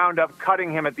then they wound up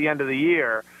cutting him at the end of the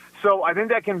year. So I think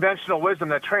that conventional wisdom,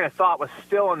 that train of thought was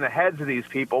still in the heads of these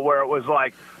people, where it was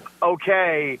like,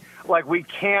 okay, like we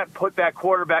can't put that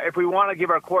quarterback, if we want to give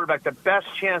our quarterback the best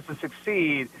chance to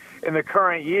succeed in the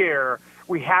current year,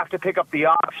 we have to pick up the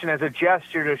option as a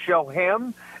gesture to show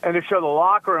him and to show the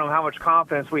locker room how much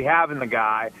confidence we have in the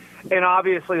guy. And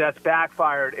obviously that's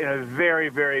backfired in a very,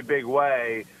 very big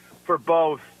way for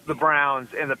both the Browns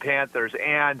and the Panthers.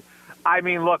 And I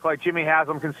mean, look, like Jimmy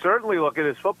Haslam can certainly look at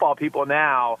his football people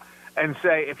now and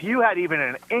say, if you had even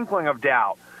an inkling of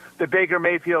doubt that Baker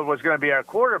Mayfield was going to be our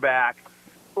quarterback,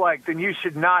 like, then you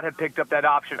should not have picked up that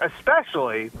option,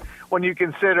 especially when you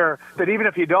consider that even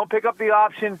if you don't pick up the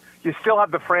option, you still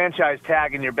have the franchise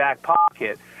tag in your back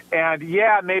pocket. And,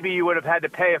 yeah, maybe you would have had to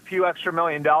pay a few extra $1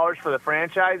 million for the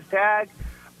franchise tag,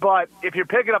 but if you're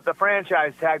picking up the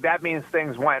franchise tag, that means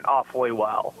things went awfully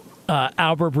well.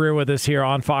 Albert Breer with us here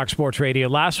on Fox Sports Radio.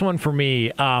 Last one for me,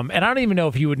 and I don't even know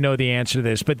if you would know the answer to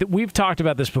this, but we've talked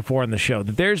about this before on the show,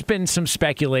 that there's been some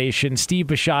speculation, Steve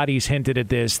Bisciotti's hinted at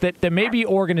this, that maybe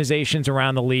organizations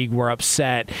around the league were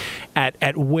upset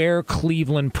at where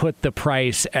Cleveland put the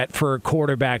price for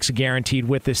quarterbacks guaranteed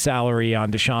with this salary on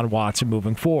Deshaun Watson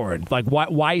moving forward. Like,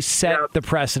 why set the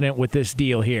precedent with this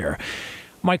deal here?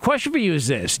 My question for you is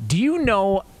this. Do you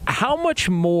know how much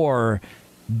more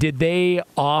did they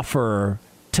offer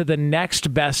to the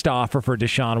next best offer for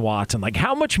Deshaun Watson? Like,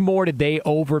 how much more did they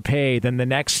overpay than the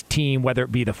next team, whether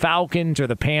it be the Falcons or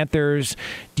the Panthers?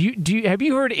 Have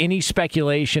you heard any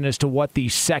speculation as to what the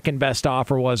second best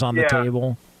offer was on the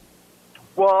table?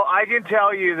 Well, I can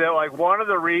tell you that, like, one of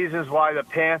the reasons why the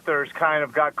Panthers kind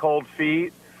of got cold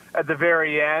feet at the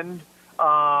very end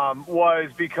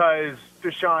was because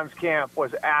Deshaun's camp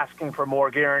was asking for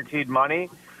more guaranteed money.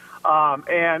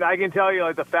 And I can tell you,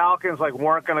 like, the Falcons, like,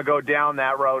 weren't going to go down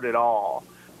that road at all,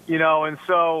 you know. And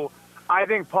so I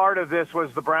think part of this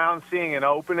was the Browns seeing an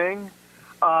opening.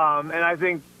 And I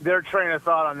think their train of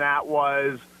thought on that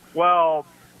was, well,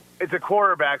 it's a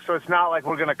quarterback, so it's not like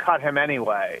we're going to cut him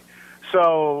anyway.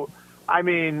 So, I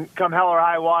mean, come hell or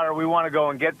high water, we want to go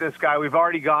and get this guy. We've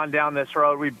already gone down this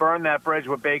road. We burned that bridge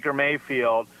with Baker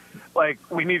Mayfield. Like,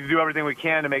 we need to do everything we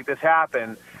can to make this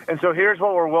happen. And so here's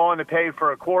what we're willing to pay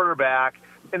for a quarterback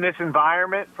in this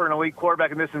environment, for an elite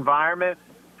quarterback in this environment.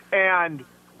 And,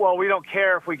 well, we don't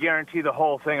care if we guarantee the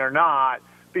whole thing or not,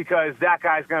 because that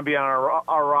guy's going to be on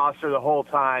our roster the whole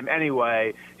time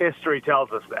anyway. History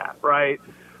tells us that, right?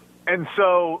 And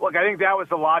so, look, I think that was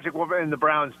the logic in the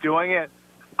Browns doing it.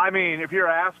 I mean, if you're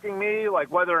asking me,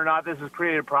 like, whether or not this has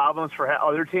created problems for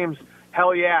other teams,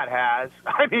 hell yeah, it has.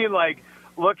 I mean, like,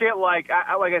 look at, like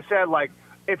I said, like,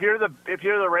 if you're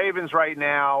the Ravens right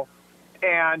now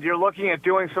and you're looking at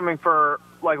doing something for,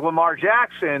 like, Lamar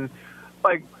Jackson,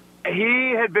 like,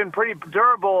 he had been pretty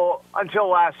durable until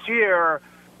last year,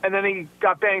 and then he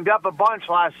got banged up a bunch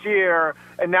last year,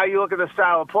 and now you look at the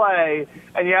style of play,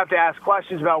 and you have to ask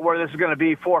questions about where this is going to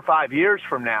be 4 or 5 years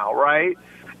from now, right?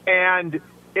 And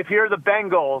if you're the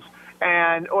Bengals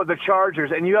or the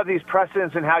Chargers, and you have these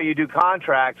precedents in how you do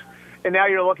contracts, and now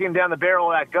you're looking down the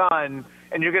barrel of that gun,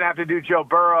 and you're going to have to do Joe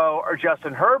Burrow or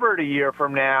Justin Herbert a year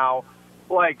from now,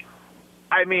 like,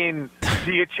 I mean,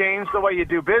 do you change the way you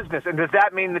do business? And does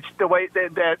that mean that the way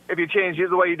that if you change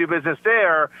the way you do business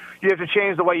there, you have to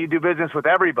change the way you do business with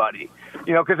everybody?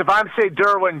 Because if I'm, say,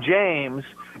 Derwin James,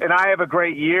 and I have a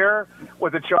great year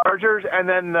with the Chargers, and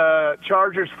then the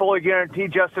Chargers fully guarantee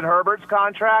Justin Herbert's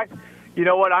contract, you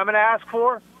know what I'm going to ask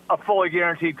for? A fully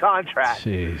guaranteed contract.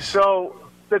 Jeez. So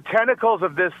the tentacles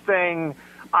of this thing,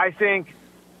 I think,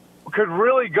 could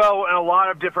really go in a lot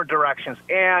of different directions.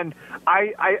 And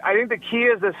I think the key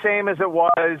is the same as it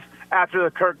was after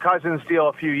the Kirk Cousins deal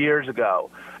a few years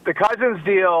ago. The Cousins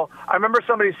deal, I remember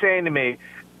somebody saying to me,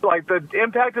 like, the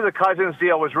impact of the Cousins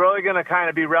deal was really going to kind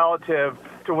of be relative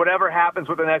to whatever happens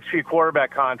with the next few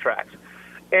quarterback contracts.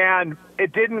 And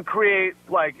it didn't create,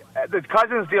 the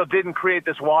Cousins deal didn't create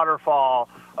this waterfall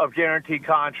of guaranteed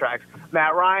contracts.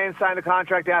 Matt Ryan signed a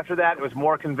contract after that. It was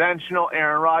more conventional.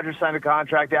 Aaron Rodgers signed a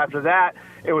contract after that.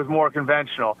 It was more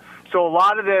conventional. So a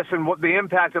lot of this and what the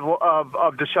impact of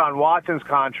Deshaun Watson's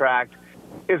contract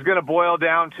is going to boil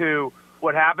down to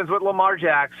what happens with Lamar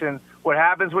Jackson, what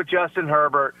happens with Justin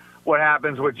Herbert, what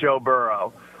happens with Joe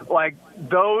Burrow. Like,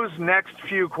 those next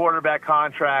few quarterback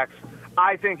contracts,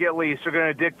 I think at least, are going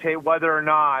to dictate whether or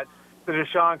not the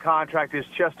Deshaun contract is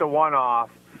just a one-off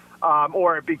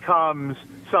or it becomes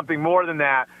something more than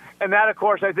that. And that, of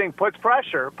course, I think puts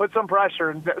some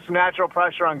natural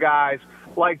pressure on guys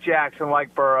like Jackson,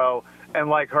 like Burrow, and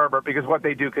like Herbert, because what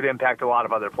they do could impact a lot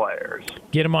of other players.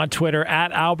 Get him on Twitter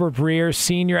at Albert Breer,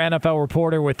 senior NFL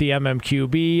reporter with the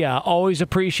MMQB. Always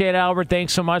appreciate it, Albert.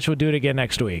 Thanks so much. We'll do it again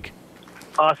next week.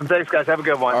 Awesome. Thanks, guys. Have a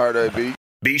good one. All right, AB.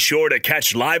 Be sure to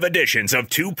catch live editions of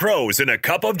Two Pros and a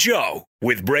Cup of Joe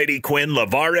with Brady Quinn,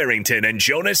 LeVar Arrington, and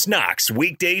Jonas Knox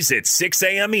weekdays at 6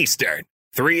 a.m. Eastern,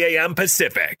 3 a.m.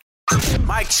 Pacific.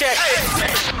 Mic check.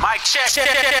 Mic check.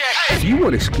 Do you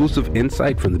want exclusive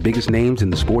insight from the biggest names in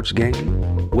the sports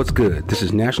game? What's good? This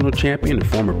is national champion and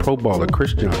former pro baller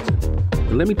Chris Johnson.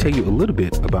 And let me tell you a little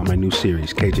bit about my new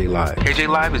series, KJ Live. KJ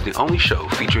Live is the only show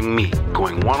featuring me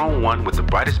going one-on-one with the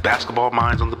brightest basketball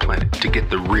minds on the planet to get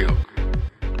the real.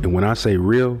 And when I say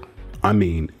real, I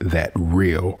mean that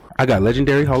real. I got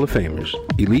legendary Hall of Famers,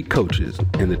 elite coaches,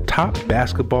 and the top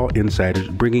basketball insiders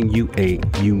bringing you a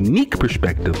unique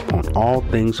perspective on all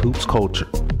things hoops culture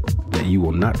that you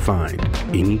will not find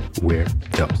anywhere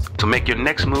else. So make your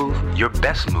next move your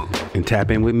best move and tap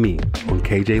in with me on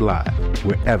KJ Live,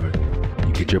 wherever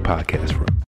you get your podcast from.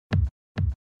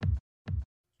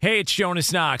 Hey, it's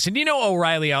Jonas Knox, and you know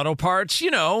O'Reilly Auto Parts.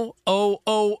 You know,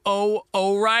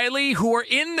 O'Reilly, who are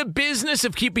in the business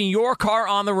of keeping your car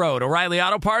on the road. O'Reilly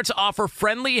Auto Parts offer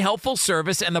friendly, helpful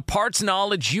service and the parts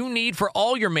knowledge you need for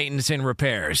all your maintenance and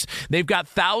repairs. They've got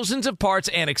thousands of parts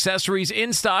and accessories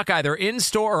in stock, either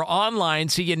in-store or online,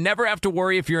 so you never have to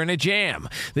worry if you're in a jam.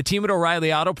 The team at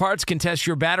O'Reilly Auto Parts can test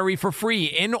your battery for free,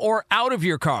 in or out of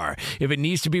your car. If it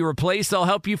needs to be replaced, they'll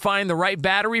help you find the right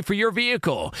battery for your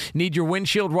vehicle. Need your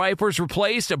windshield wipers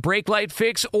replaced, a brake light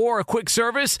fix, or a quick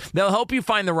service? They'll help you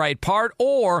find the right part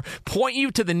or point you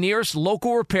to the nearest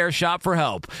local repair shop for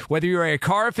help. Whether you're a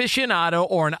car aficionado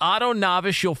or an auto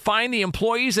novice, you'll find the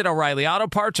employees at O'Reilly Auto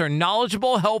Parts are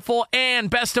knowledgeable, helpful, and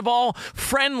best of all,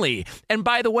 friendly. And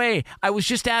by the way, I was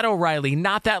just at O'Reilly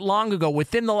not that long ago,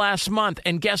 within the last month,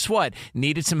 and guess what?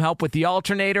 Needed some help with the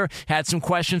alternator, had some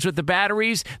questions with the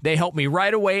batteries. They helped me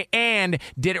right away and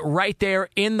did it right there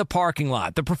in the parking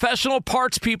lot. The professional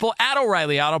parts people at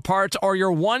O'Reilly Auto Parts are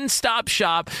your one-stop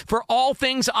shop for all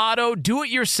things auto,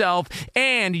 do-it-yourself,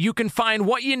 and you can find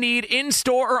what you need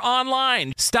in-store or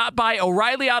online. Stop by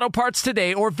O'Reilly Auto Parts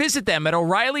today or visit them at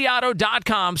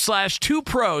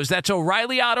O'ReillyAuto.com/2pros. That's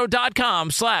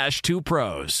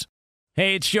O'ReillyAuto.com/2pros.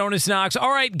 Hey, it's Jonas Knox.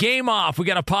 All right, game off. We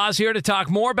got to pause here to talk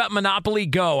more about Monopoly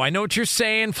Go. I know what you're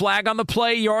saying, flag on the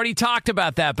play. You already talked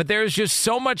about that, but there's just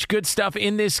so much good stuff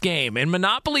in this game. In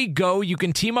Monopoly Go, you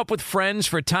can team up with friends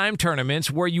for time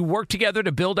tournaments where you work together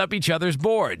to build up each other's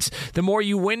boards. The more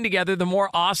you win together, the more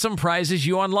awesome prizes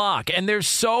you unlock. And there's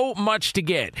so much to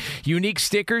get. Unique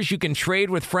stickers you can trade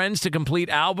with friends to complete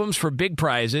albums for big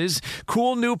prizes.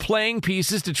 Cool new playing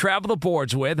pieces to travel the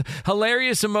boards with.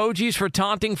 Hilarious emojis for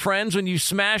taunting friends when you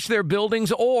smash their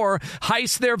buildings or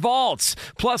heist their vaults.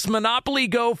 Plus, Monopoly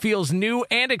Go feels new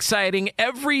and exciting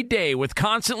every day with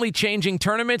constantly changing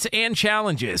tournaments and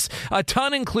challenges. A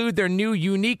ton include their new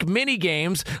unique mini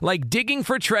games like digging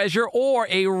for treasure or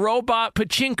a robot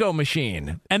pachinko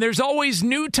machine. And there's always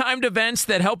new timed events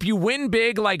that help you win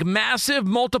big, like massive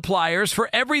multipliers for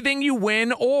everything you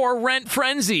win or rent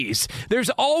frenzies.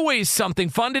 There's always something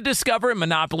fun to discover in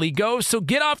Monopoly Go, so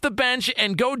get off the bench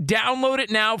and go download it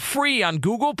now free on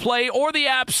Google Play or the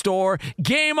App Store.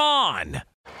 Game on!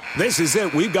 This is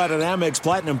it. We've got an Amex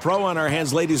Platinum Pro on our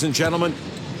hands, ladies and gentlemen.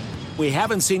 We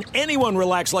haven't seen anyone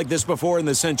relax like this before in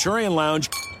the Centurion Lounge.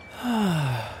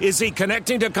 Is he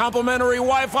connecting to complimentary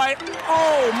Wi-Fi?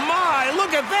 Oh, my!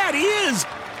 Look at that! He is!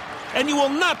 And you will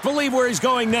not believe where he's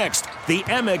going next. The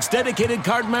Amex dedicated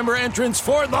card member entrance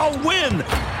for the win!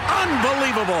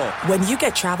 Unbelievable! When you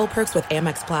get travel perks with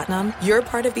Amex Platinum, you're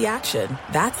part of the action.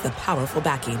 That's the powerful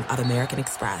backing of American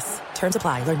Express. Terms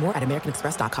apply. Learn more at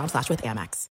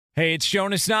americanexpress.com/withAmex. Hey, it's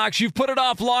Jonas Knox. You've put it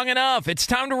off long enough. It's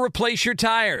time to replace your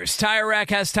tires. Tire Rack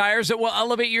has tires that will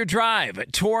elevate your drive.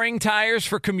 Touring tires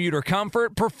for commuter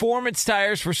comfort, performance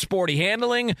tires for sporty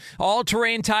handling,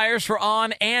 all-terrain tires for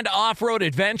on- and off-road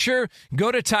adventure. Go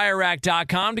to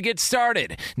TireRack.com to get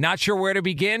started. Not sure where to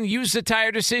begin? Use the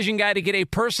Tire Decision Guide to get a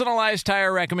personalized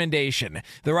tire recommendation.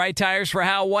 The right tires for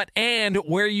how, what, and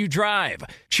where you drive.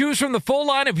 Choose from the full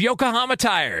line of Yokohama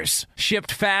tires.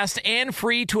 Shipped fast and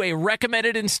free to a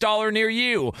recommended installer near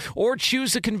you, or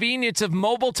choose the convenience of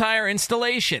mobile tire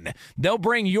installation. They'll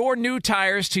bring your new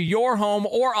tires to your home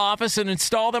or office and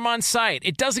install them on site.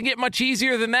 It doesn't get much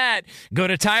easier than that. Go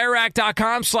to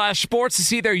TireRack.com/sports to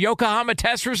see their Yokohama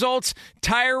test results,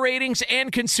 tire ratings,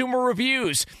 and consumer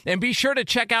reviews. And be sure to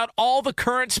check out all the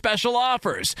current special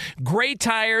offers. Great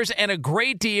tires and a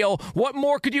great deal. What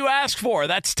more could you ask for?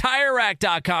 That's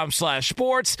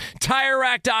TireRack.com/sports.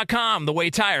 TireRack.com, the way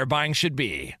tire buying should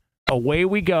be. Away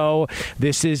we go.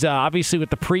 This is obviously with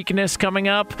the Preakness coming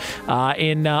up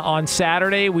on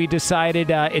Saturday. We decided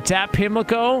it's at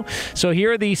Pimlico. So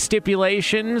here are the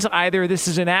stipulations. Either this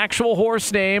is an actual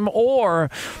horse name or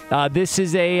this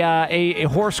is a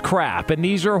horse crap. And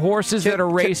these are horses that are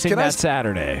racing that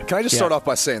Saturday. Can I just start off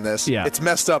by saying this? Yeah. It's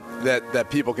messed up that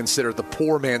people consider it the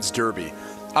poor man's derby.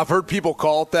 I've heard people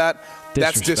call it that.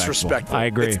 That's disrespectful. I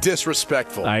agree. It's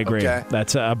disrespectful. I agree. Okay?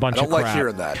 That's a bunch of crap. I don't like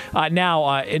hearing that.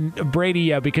 Now, and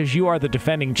Brady, because you are the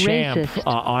defending champ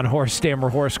on Horse Stammer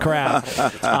Horse Crap,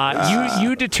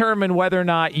 you determine whether or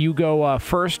not you go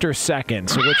first or second.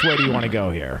 So which way do you want to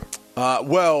go here?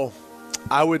 Well,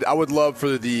 I would love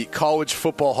for the College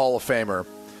Football Hall of Famer,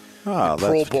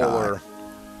 Pro Bowler.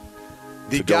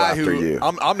 The guy who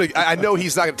I know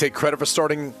he's not going to take credit for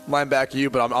starting linebacker you,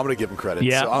 but I'm going to give him credit.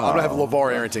 Yeah. So I'm going to have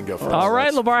LeVar Arrington go first. All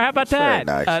right, LeVar, how about that?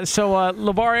 Nice. So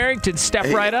LeVar Arrington, step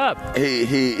right up.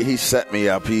 He set me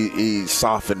up. He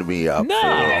softened me up. No,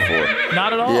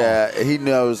 not at all. Yeah, he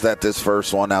knows that this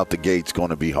first one out the gate's going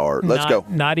to be hard. Let's go.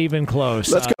 Not even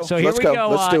close. Let's go. So here we go.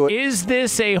 Let's do it. Is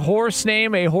this a horse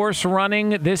name, a horse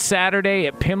running this Saturday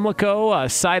at Pimlico,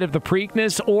 site of the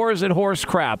Preakness, or is it horse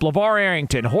crap? LeVar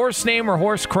Arrington, horse name or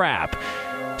horse crap?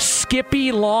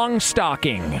 Skippy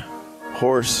Longstocking.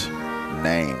 Horse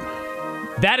name.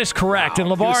 That is correct. Wow.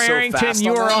 And LeVar Arrington,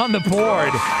 you are on the board.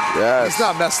 Yes. He's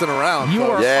not messing around. You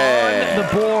are on the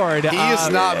board. He is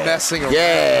not messing around.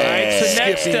 Yeah. All right, so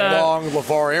next, Skippy Long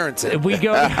LeVar Arrington. We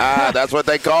go. That's what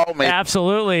they call me.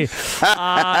 Absolutely.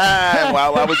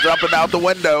 While I was jumping out the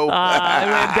window.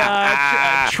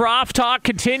 Trough talk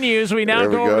continues. We now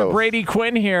go over to Brady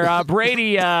Quinn here.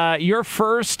 Brady, your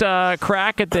first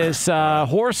crack at this.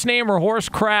 Horse name or horse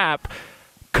crap?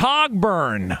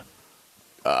 Cogburn.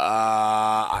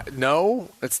 No,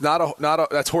 it's not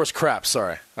that's horse crap.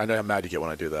 Sorry. I know how mad you get when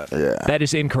I do that. Yeah. That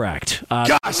is incorrect.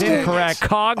 That's incorrect.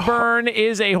 Cogburn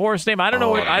is a horse name. I don't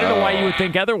know. I don't know why you would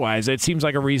think otherwise. It seems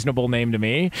like a reasonable name to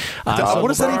me. What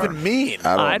does that even mean?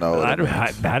 I don't know.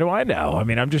 How do I know? I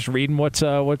mean, I'm just reading what's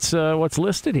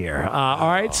listed here. All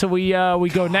right, so we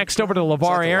go next over to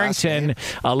LeVar Arrington.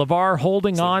 LeVar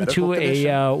holding on to a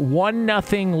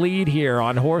 1-0 lead here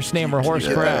on horse name or horse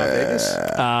crap.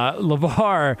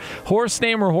 LeVar, horse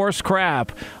name or horse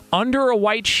crap? Under a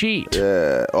white sheet.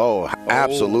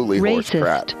 Absolutely horse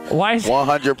crap. Why is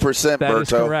 100%, Berto. That is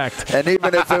correct. And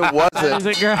even if it wasn't,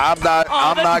 I'm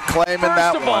not claiming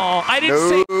that one. First of all, I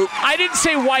didn't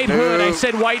say white hood. I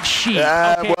said white sheet.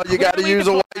 Okay, well, you got to use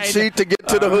a white sheet to get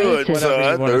to the hood.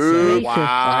 Wow. All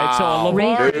right, so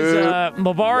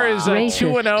LeVar is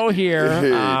 2-0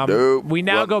 here. We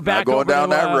now go back over down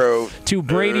that road to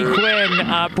Brady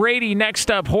Quinn. Brady, next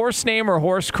up, horse name or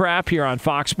horse crap here on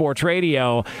Fox Sports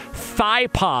Radio?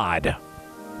 Thigh-pod.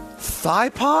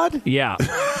 Thigh-pod? Yeah.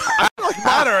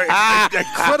 Mine are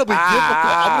incredibly difficult.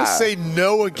 I'm going to say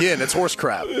no again. It's horse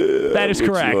crap. That is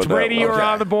correct. Brady, you are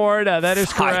on the board. That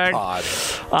is correct.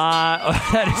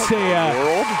 That is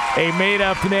a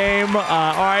made-up name. All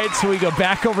right, so we go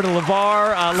back over to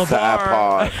LeVar.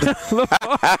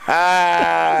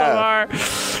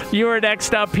 LeVar, you are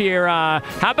next up here. How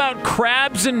about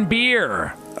crabs and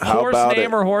beer? Horse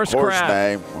name or horse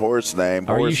crap? Horse name.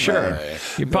 Are you sure?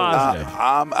 You're positive?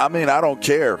 I mean, I don't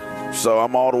care. So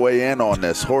I'm all the way in on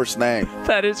this. Horse name.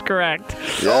 That is correct.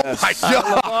 Yes. Oh my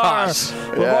gosh.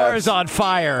 LeVar is on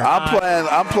fire.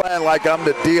 I'm playing like I'm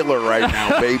the dealer right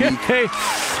now, baby.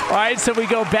 right, so we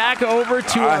go back over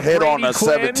to I hit Brady on a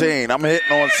Quinn. 17. I'm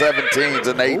hitting on 17s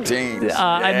and 18s.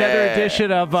 Another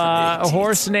edition of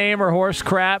Horse Name or Horse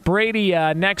Crap. Brady,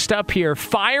 next up here,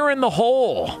 Fire in the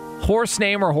Hole. Horse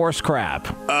name or horse crap?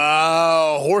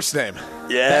 Horse name.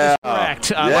 Yeah. That is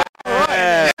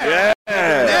correct.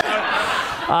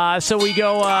 Yeah. So we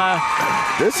go.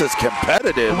 This is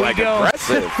competitive,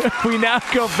 aggressive. We now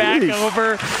go back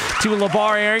over to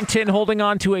LeVar Arrington holding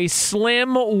on to a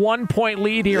slim 1-point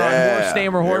lead here on Horse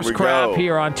Name or Horse Crap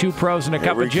here on Two Pros and a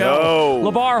Cup of Joe.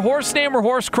 LeVar, horse name or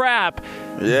horse crap?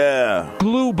 Yeah.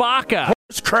 Glubaka.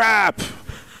 Horse crap.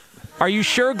 Are you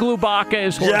sure Glubaka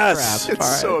is horse crap?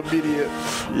 It's so immediate.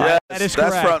 Yes, that is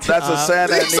correct. That's a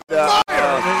Santa Anita.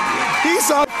 He's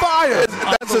on fire.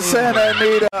 That's a Santa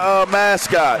Anita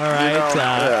mascot. All right.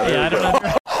 I don't know.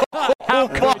 How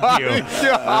could you?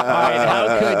 All right,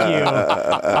 how could you?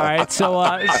 All right, so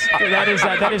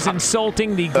that is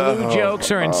insulting. The glue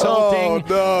jokes are insulting.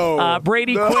 Oh, no.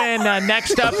 Brady Quinn,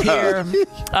 next up here.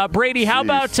 Brady, how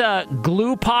about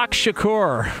Glupak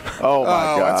Shakur? Oh, my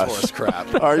gosh. That's horse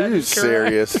crap. Are you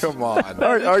serious? Come on.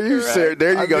 Are you serious?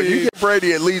 There you go. You get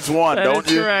Brady at least one,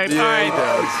 don't you? Correct. Yeah, All right. he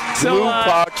does. So,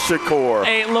 Glupak Shakur.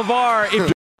 hey, LeVar,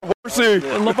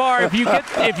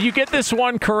 if you get this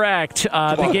one correct,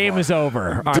 the game is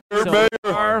over. All right, so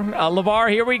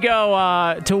LeVar, here we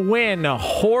go. To win,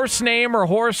 horse name or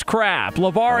horse crap?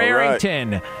 LeVar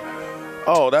Arrington.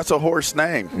 Oh, that's a horse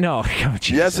name. No. Oh,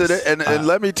 yes, it is. And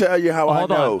let me tell you how I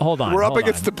know. Hold on. We're up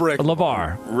against the brick.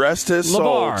 LeVar. Rest his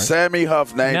soul. Sammy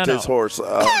Huff named his horse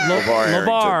LeVar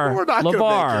Arrington. We're not going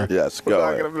to make it. Yes, go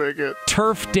ahead. We're not going to make it.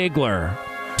 Turf Diggler.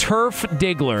 Turf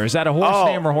Diggler. Is that a horse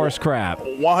name or horse crap? 100%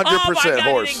 oh my God,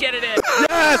 horse. You didn't get it in.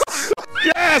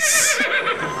 Yes!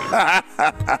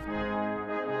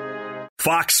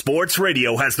 Fox Sports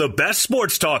Radio has the best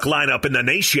sports talk lineup in the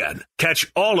nation.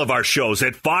 Catch all of our shows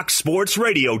at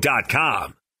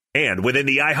foxsportsradio.com. And within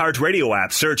the iHeartRadio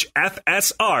app, search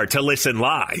FSR to listen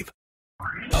live.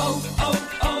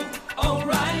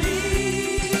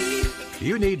 O'Reilly.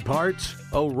 You need parts?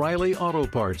 O'Reilly Auto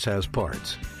Parts has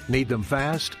parts. Need them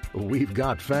fast? We've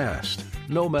got fast.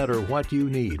 No matter what you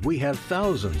need, we have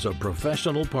thousands of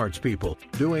professional parts people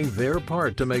doing their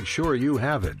part to make sure you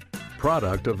have it.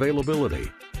 Product availability.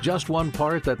 Just one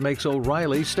part that makes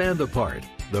O'Reilly stand apart.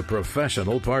 The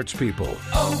professional parts people.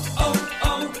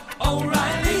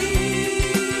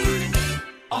 O'Reilly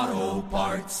Auto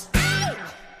Parts.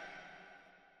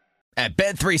 At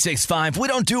Bet365, we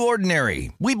don't do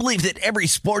ordinary. We believe that every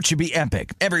sport should be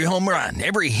epic. Every home run,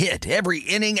 every hit, every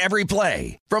inning, every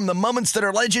play. From the moments that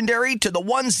are legendary to the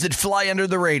ones that fly under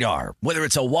the radar. Whether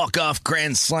it's a walk-off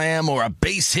grand slam or a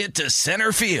base hit to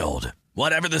center field.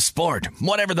 Whatever the sport,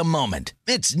 whatever the moment,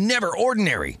 it's never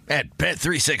ordinary at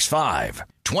Bet365.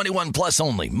 21 plus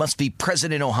only. Must be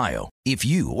present in Ohio. If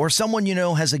you or someone you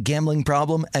know has a gambling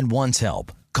problem and wants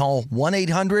help, call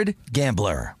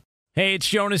 1-800-GAMBLER. Hey, it's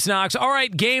Jonas Knox. All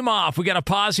right, game off. We got to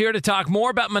pause here to talk more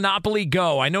about Monopoly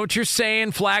Go. I know what you're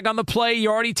saying, flag on the play.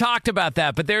 You already talked about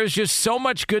that, but there's just so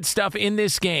much good stuff in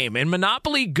this game. In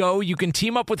Monopoly Go, you can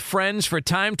team up with friends for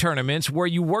time tournaments where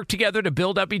you work together to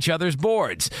build up each other's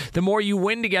boards. The more you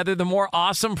win together, the more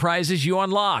awesome prizes you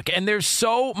unlock. And there's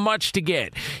so much to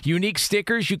get. Unique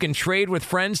stickers you can trade with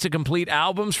friends to complete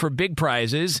albums for big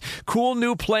prizes. Cool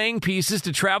new playing pieces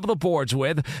to travel the boards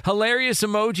with. Hilarious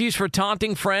emojis for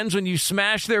taunting friends when you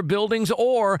smash their buildings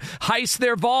or heist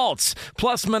their vaults.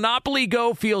 Plus, Monopoly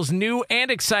Go feels new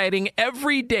and exciting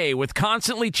every day with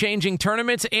constantly changing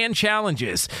tournaments and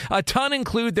challenges. A ton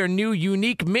include their new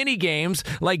unique mini games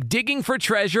like digging for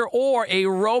treasure or a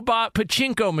robot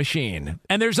pachinko machine.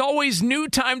 And there's always new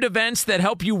timed events that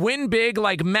help you win big,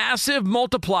 like massive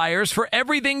multipliers for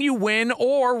everything you win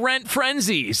or rent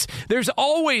frenzies. There's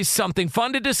always something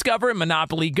fun to discover in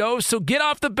Monopoly Go, so get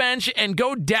off the bench and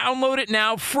go download it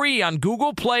now free on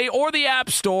Google Play or the App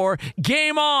Store.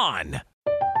 Game on!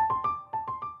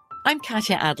 I'm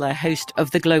Katya Adler, host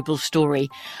of The Global Story.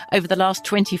 Over the last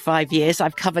 25 years,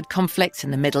 I've covered conflicts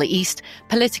in the Middle East,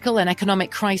 political and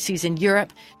economic crises in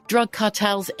Europe, drug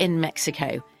cartels in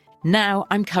Mexico. Now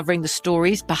I'm covering the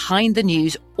stories behind the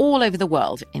news all over the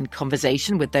world in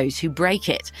conversation with those who break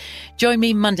it. Join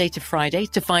me Monday to Friday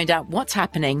to find out what's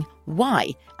happening, why,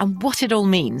 and what it all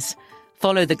means.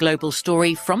 Follow The Global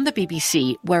Story from the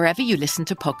BBC wherever you listen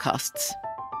to podcasts.